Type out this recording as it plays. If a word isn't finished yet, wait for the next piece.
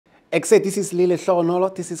Except this is Lile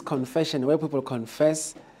Shonolo, this is confession, where people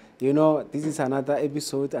confess. You know, this is another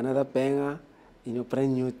episode, another banger,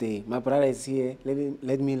 brand new day. My brother is here.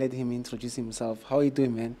 Let him introduce himself. How are you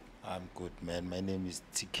doing, man? I'm good, man. My name is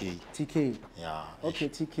TK. TK? Yeah. Okay,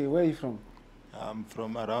 TK. Where are you from? I'm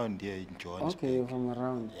from around here in Johannesburg. Okay, you're from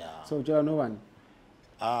around. Yeah. So, do you know one?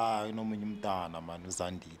 You know, man,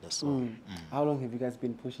 Uzandile. So. How long have you guys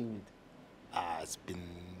been pushing it?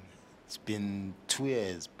 It's been 2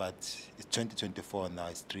 years, but it's 2024 now.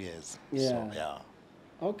 It's 3 years. Yeah. So, yeah.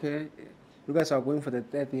 Okay. You guys are going for the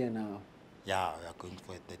 3rd year now. Yeah, we are going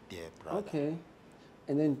for the 3rd year, brother. Okay.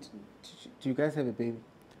 And then, do you guys have a baby?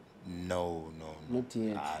 No. Not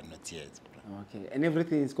yet. Not yet. Bro. Okay. And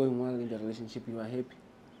everything is going well in the relationship. You are happy?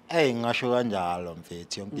 Hey, ngasho kanjalo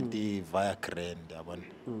mfethu yonke into via grand yabona.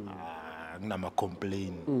 Akunama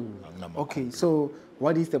complain. Okay, so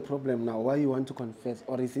what is the problem now? Why you want to confess?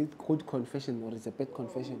 Or is it good confession or is it bad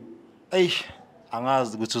confession? Eish,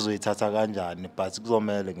 angazi ukuthi uzoyithatha kanjani but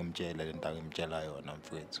kuzomela ngimtshele lento angimtshela yona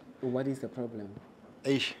mfethu. What is the problem?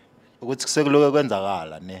 Eish, ukuthi sekuloke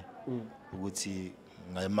kwenzakala ne ukuthi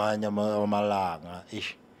ngamanye amalanga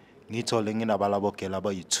eish ngithole nginabalabogela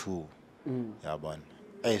abayi2 yabona.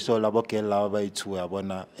 So labogela laba abayi2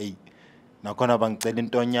 yabona nakhona bangicela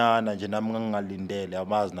intonyana nje nami ngingalindele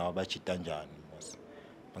amazi nawo bachita kanjani mos.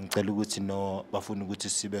 Bangicela ukuthi no bafuna ukuthi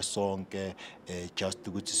sibe sonke just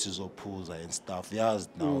ukuthi sizophuza and stuff. Yazi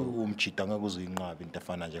nawo umchita ngeke uzuyinqaba into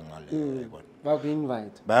efana njengale yabona.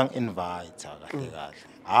 Baku-invite? Bang-invite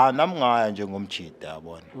kahle. Nami ngaya nje ngomchita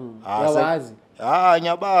yabona. Yawazi?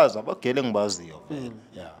 Ngiyabazi abogela engibaziyo vele.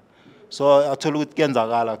 Yeah. So athola ukuthi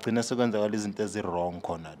kuyenzakala agcina sekwenzakala izinto ezi-wrong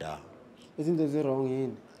khona da. Izinto ezi-wrong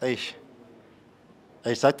yini? Eish.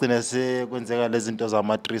 Sagcina sekwenzeka lezi zinto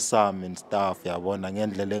zama-threesome and stuff yabona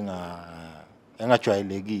ngendlela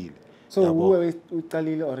engajwayelekile. So uwe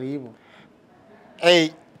uqalile or yibo?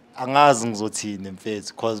 Angazi ngizothini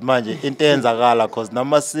mfethu cause manje into eyenzakala cause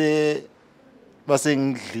nama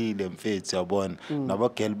basengidlile mfethu yabona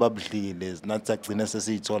nabageli babudlile nathi agcina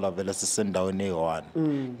sesiyithola vele sisendaweni eyi1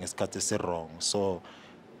 ngesikhathi esi-wrong. So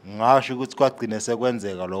ngasho ukuthi kwagcina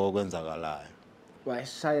sekwenzeka lokho kwenzakalayo.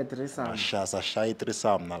 Washaya threesome? Sashaya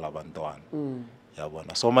threesome nalabantwana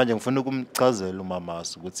yabona. So manje ngifuna ukumchazela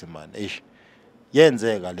umamasi ukuthi man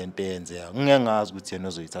yenzeka lento eyenzeka ngeke ngazi ukuthi yena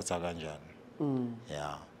uzoyithatha kanjani.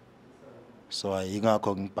 Yeah. So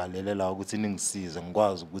ingakho ngibhalele la ukuthi ningisize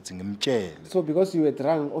ngikwazi ukuthi ngimtshele. So because you were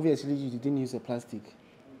drunk, obviously you didn't use a plastic.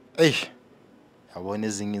 Yabona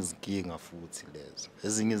ezinye izinkinga futhi lezo.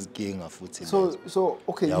 Ezinye izinkinga futhi lezo. So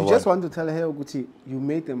okay, you just want to tell her ukuthi you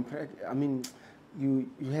made them you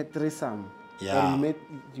had threesome. Yeah.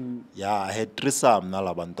 I had threesome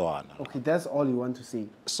nalabantwana. Okay, that's all you want to say.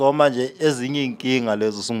 So manje ezinye inkinga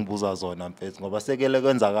lezo singibuza zona mfethu ngoba sekele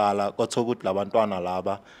kwenzakala kwathoka ukuthi labantwana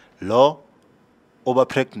laba lo oba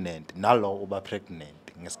pregnant nalo oba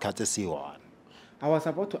pregnant ngesikhathi esi1. I was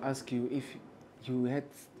about to ask you if you had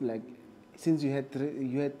since you had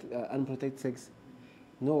unprotected sex,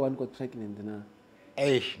 no one got pregnant na.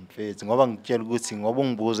 Mfethu ngoba ngitshela ukuthi ngoba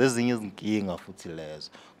ungibuza ezinye izinkinga futhi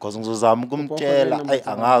lezo because ngizozama ukumtshela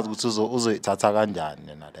angazi ukuthi uzoyithatha kanjani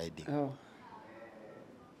yena la idea.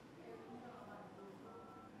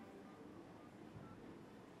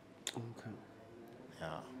 Okay.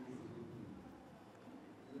 Yeah.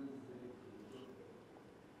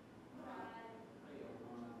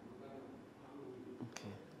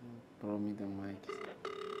 Okay. Borrow me the mic.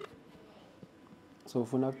 So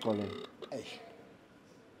ufuna kuxole.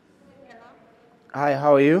 Hi,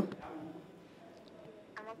 how are you?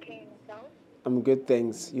 I'm okay, yourself? I'm good,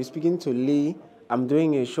 thanks. You're speaking to Lee. I'm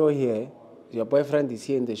doing a show here. Your boyfriend is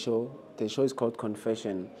here in the show. The show is called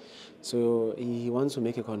Confession. So he wants to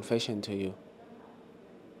make a confession to you.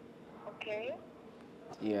 Okay.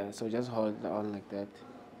 Yeah, so just hold on like that.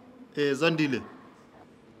 Zandile.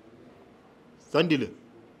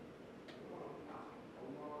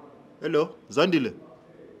 Hello, Zandile.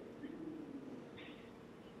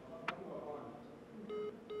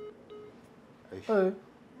 Hey.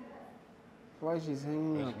 Why she's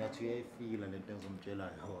hanging up?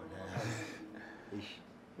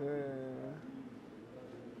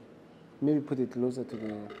 Maybe put it closer to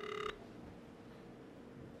the...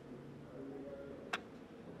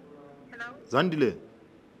 Hello? Zandile.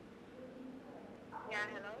 Yeah,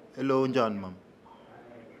 hello? Hello, Njan, ma'am.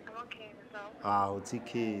 I'm okay, yourself? It's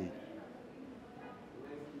okay.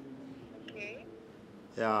 Okay.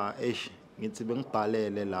 Yeah, ngithi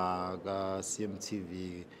bengibhalele la ka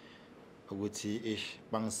CMTV ukuthi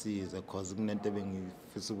bangisize because kunento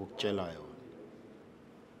ebengifisa ukukutshela yona.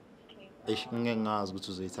 Okay. ngeke ngazi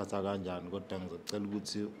ukuthi uzoyithatha kanjani kodwa ngizocela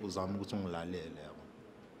ukuthi uzame ukuthi ungilalele yabo.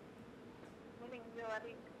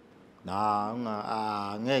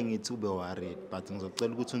 Ngeke ngithi ube worried but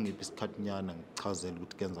ngizocela ukuthi ungiphe isikhathi nyana ngichazele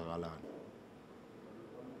ukuthi kuyenzakalani.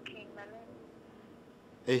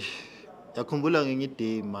 Yakhumbula ngenye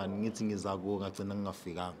day man ngithi ngiza kuwo ngagcina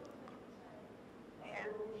ngingafikanga.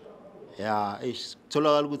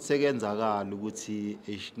 Kutholakala ukuthi sekenzakala ukuthi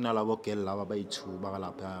kunalabo girl laba abayi2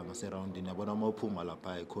 bakalapha ngaseroundini yabona uma uphuma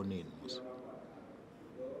lapha ekhoneni mos.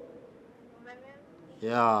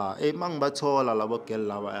 Mangibathola labo girl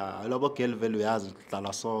labo girl vele uyazi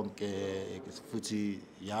sihlala sonke futhi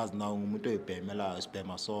yazi nawe ngumuntu oyibhemelayo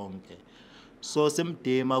sibhema sonke. So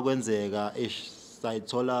semdema kwenzeka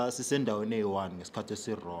sayithola sisendaweni eyi1 ngesikhathi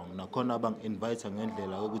esirong nakhona bangi-invite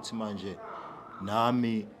ngendlela ukuthi manje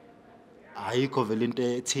nami ayikho vele into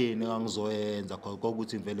ethini engizoyenza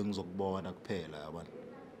ukuthi vele ngizokubona kuphela yabona.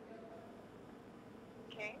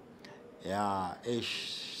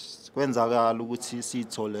 Kwenzakala ukuthi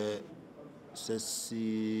sithole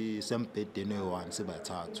sembhedeni eyi1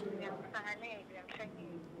 sibathathu.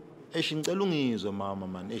 Ngicela ungizwe mama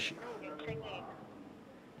man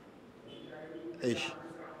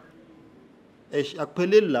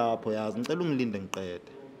akupheleli lapho yazi ngicela ungilinde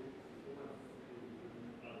ngiqede.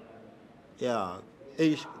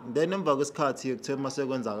 Then emva kwesikhathi kuthe mase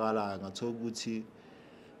kwenzakala ngathola ukuthi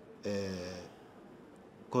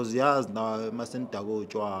because yazi na masenidaka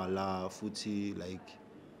utshwala futhi like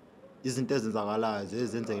izinto ezenzakalayo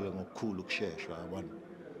zenzekile ngokukhulu ukusheshsha yabona.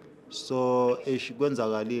 So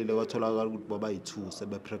kwenzakalile kwatholakala ukuthi baba yi2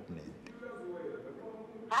 sebe pregnant.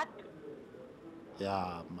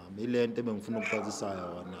 Mama ilento ebengifuna ukuphathisa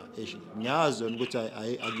yona ngiyazi ukuthi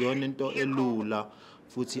akuyona into elula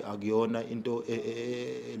futhi akuyona into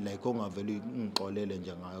like ongavele ungixolele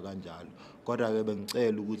nje ngayo kanjalo kodwa ke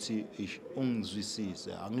bengicela ukuthi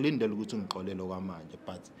ungizwisise angilindele ukuthi ungixolele kwamanje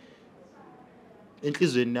but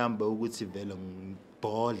enhlizweni yami ukuthi vele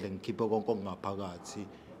ngibhodle ngikhiphe konke okungaphakathi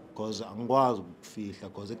because angikwazi ukufihla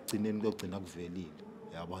because ekugcineni kuyogcina kuvelile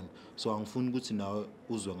yabona. So angifuni ukuthi nawe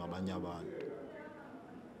uzwe ngabanye abantu.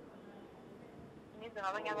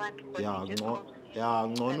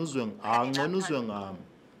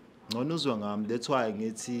 Ngcono uzwe ngami that's why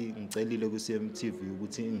ngithi ngicelile ku-CMTV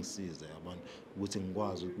ukuthi ingisize yabona ukuthi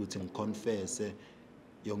ngikwazi ukuthi ngiconfesse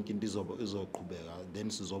yonke into izoqhubeka then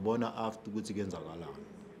sizobona after ukuthi kuyenzakalani.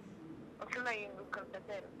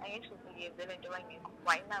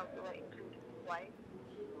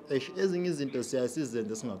 Ezinye izinto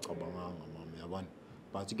siyasizenza singacabanganga mama yabona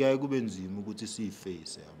but kuyaye kube nzima ukuthi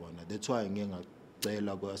siyiface yabona. That's why ngeke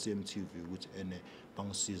ngacela kwa-CMTV ukuthi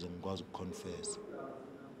bangisize ngikwazi ukuconfess.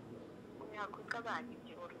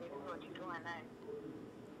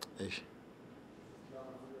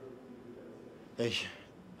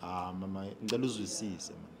 Mama ngicela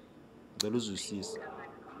uzwisise man. Ngicela uzwisise.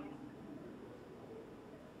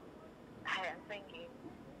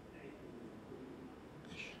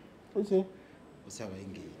 Okay.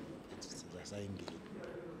 Usayingeni.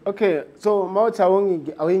 Okay, so mawuthi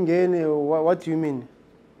awuyingeni what do you mean?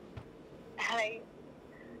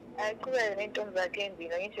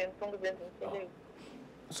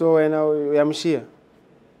 So wena uyamshiya?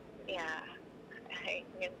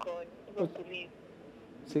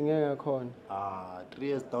 Singeke khona. 3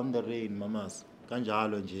 years down the rain mamas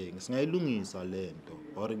kanjalo nje singayilungisa lento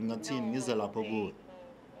or ngingathini ngize lapho kuwe.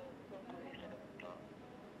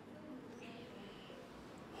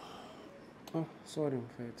 Oh, sorry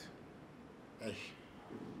mfethu.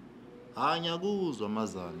 Ngiyakuzwa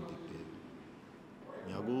mazandi ke.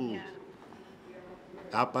 Ngiyakuzwa.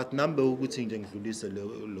 But nambe ukuthi nje ngidlulise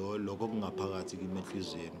lokho kungaphakathi kimi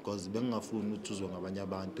enhlizweni because bengingafuni ukuthi uzwe ngabanye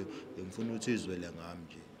abantu ngifuna ukuthi izwele ngami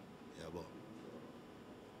nje yabo.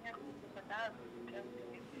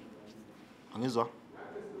 Angizwa?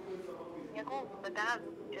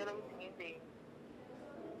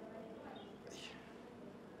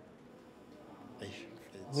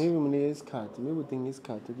 Maybe mnike isikhathi, maybe udinga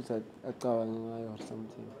isikhathi ukuthi acabange ngayo or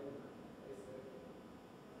something.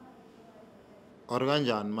 Or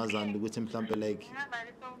kanjani mazandi ukuthi mhlambe like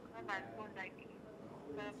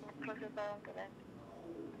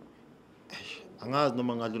angazi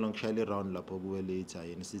noma ngadlula ngishayela iround lapho kuwe later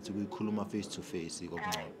yena sithi kuyikhuluma face to face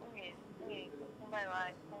kokungcono.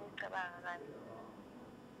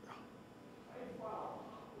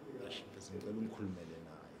 Ngicela ungikhulumele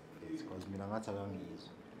naye because mina ngathi akangizwa.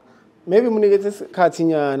 Maybe mnike isikhathi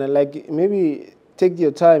nyana, like maybe take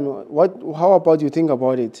your time. How about you think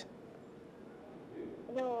about it?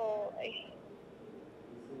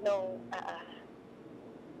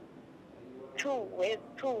 two. Where's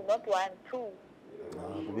two? Not one, two.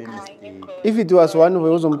 Kube mistake. If it was one,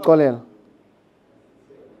 uzomxolela.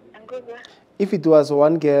 Angoza? If it was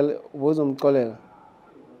one girl, uzomxolela.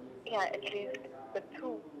 Yeah, at least the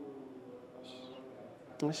two.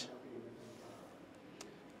 Eish.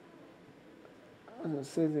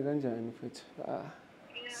 Senze kanjani mfethu? Yeah,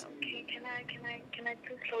 okay. Can I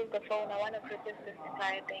please close the phone? I want to process this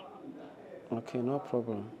entire thing. Okay, no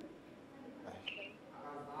problem. Okay.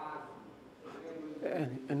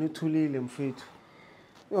 And uthulile mfethu.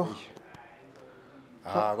 Yo.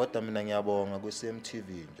 Kodwa mina ngiyabonga ku-CMTV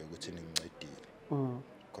nje ukuthi ningincedile.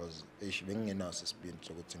 Because bengingenaso isibindi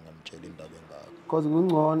sokuthi ngamtshela indaba engaka. Because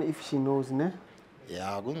kungcono if she knows, ne?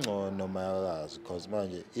 Yeah, kungcono mayakazi because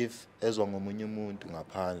manje if ezwa ngomunye umuntu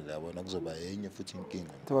ngaphandle yabona kuzoba yenye futhi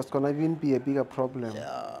inkinga. There was gonna even be a bigger problem.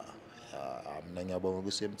 Yeah. Mina ngiyabonga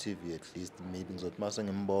ku-CMTV at least maybe ngizothi mase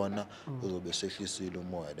ngimbona uzobe sehlisile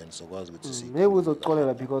umoya then sokwazi ukuthi Maybe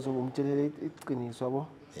uzoxolela because umtshelele iqiniso yabo.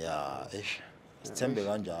 Yeah, sithembe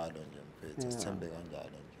kanjalo nje mfethu, sithembe kanjalo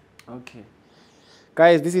nje. Okay.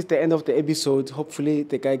 Guys, this is the end of the episode. Hopefully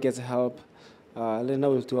the guy gets help. Lena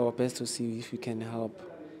will do our best to see if we can help.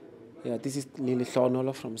 Yeah, this is Lily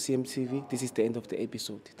Hlonolo from CMTV. This is the end of the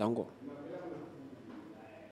episode. Dango.